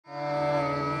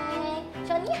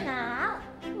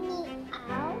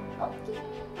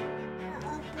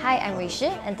Hi, I'm Wei Shi,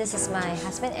 and this is my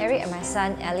husband Eric and my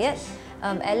son Elliot.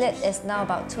 Elliot is now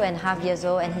about 2.5 years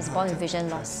old and he's born with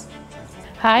vision loss.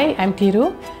 Hi, I'm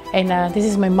Tiru, and this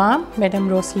is my mom, Madam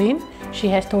Roslyn. She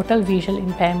has total visual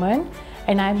impairment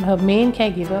and I'm her main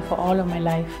caregiver for all of my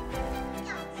life.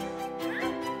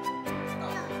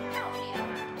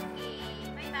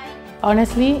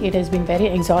 Honestly, it has been very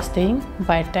exhausting,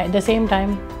 but at the same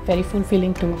time, very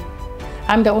fulfilling too.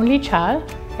 I'm the only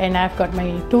child and I've got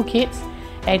my 2 kids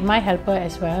and my helper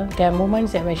as well. There are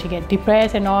moments where she gets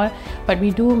depressed and all, but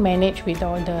we do manage with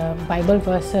all the Bible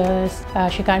verses.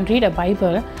 She can't read a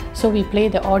Bible, so we play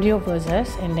the audio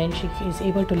verses and then she is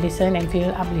able to listen and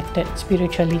feel uplifted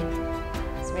spiritually.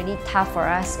 It's really tough for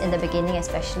us in the beginning,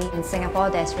 especially in Singapore.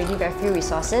 There's really very few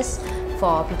resources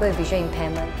for people with visual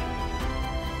impairment.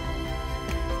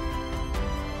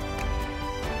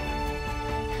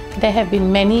 There have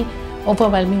been many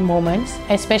overwhelming moments,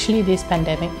 especially this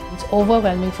pandemic. It's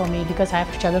overwhelming for me because I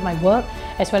have to juggle my work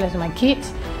as well as my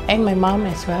kids and my mom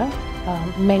as well.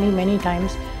 Many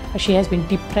times she has been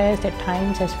depressed at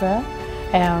times as well,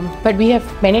 but we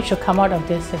have managed to come out of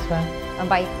this as well.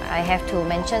 But I have to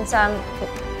mention some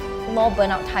more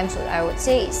burnout times, I would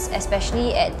say,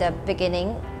 especially at the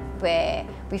beginning where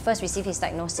we first received his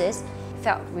diagnosis.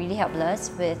 Felt really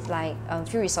helpless with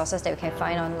few resources that we can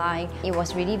find online. It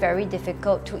was really very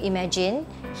difficult to imagine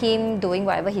him doing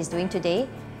whatever he's doing today,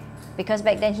 because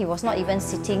back then he was not even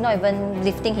sitting, not even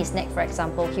lifting his neck, for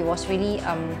example. He was really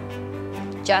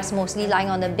just mostly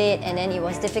lying on the bed, and then it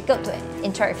was difficult to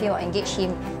interact with him or engage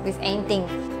him with anything.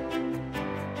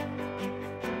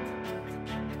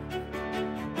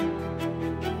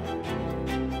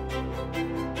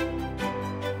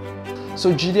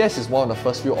 So GDS is one of the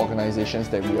first few organizations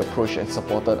that we approached and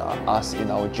supported us in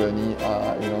our journey,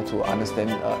 to understand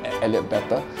Elliot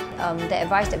better. The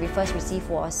advice that we first received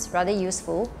was rather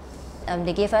useful.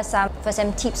 They gave us some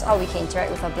first-hand tips how we can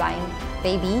interact with a blind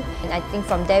baby, and I think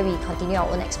from there we continued our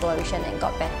own exploration and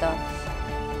got better.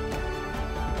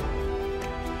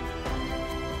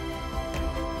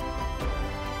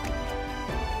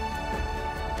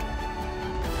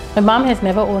 My mom has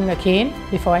never owned a cane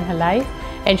before in her life,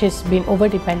 and she's been over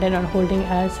dependent on holding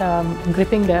us,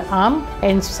 gripping the arm,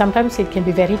 and sometimes it can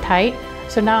be very tight.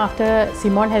 So now after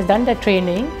Simone has done the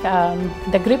training,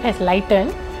 the grip has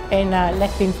lightened and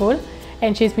less painful,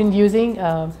 and she's been using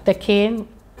the cane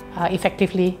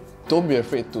effectively. Don't be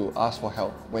afraid to ask for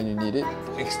help when you need it.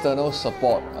 External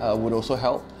support would also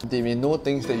help. They may know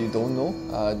things that you don't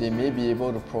know. They may be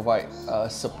able to provide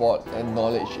support and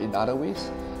knowledge in other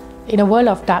ways. In a world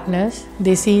of darkness,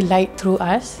 they see light through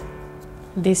us.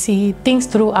 They see things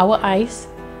through our eyes,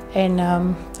 and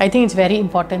I think it's very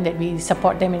important that we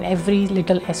support them in every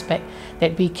little aspect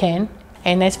that we can.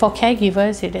 And as for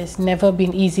caregivers, it has never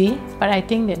been easy, but I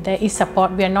think that there is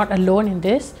support. We are not alone in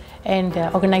this, and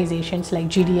organizations like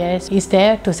GDS is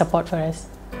there to support for us.